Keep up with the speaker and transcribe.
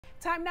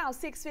Time now,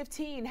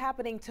 6:15,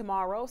 happening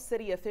tomorrow.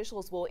 City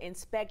officials will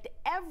inspect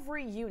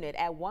every unit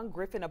at one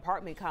Griffin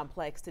apartment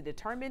complex to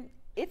determine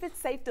if it's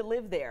safe to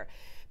live there.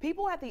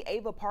 People at the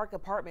Ava Park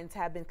apartments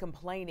have been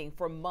complaining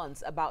for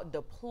months about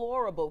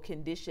deplorable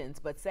conditions,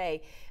 but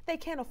say they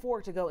can't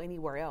afford to go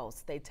anywhere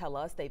else. They tell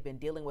us they've been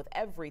dealing with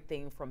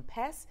everything from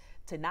pests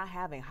to not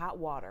having hot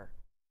water.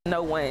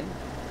 No one,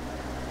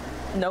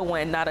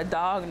 not a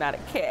dog, not a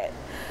cat,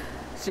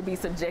 should be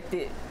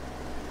subjected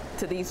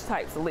to these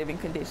types of living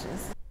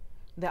conditions.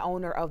 The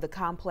owner of the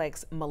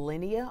complex,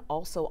 Millennia,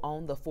 also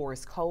owned the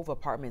Forest Cove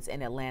apartments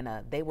in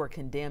Atlanta. They were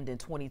condemned in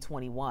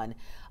 2021.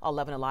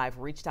 11 Alive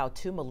reached out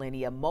to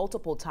Millennia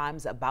multiple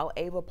times about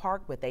Ava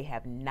Park, but they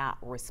have not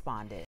responded.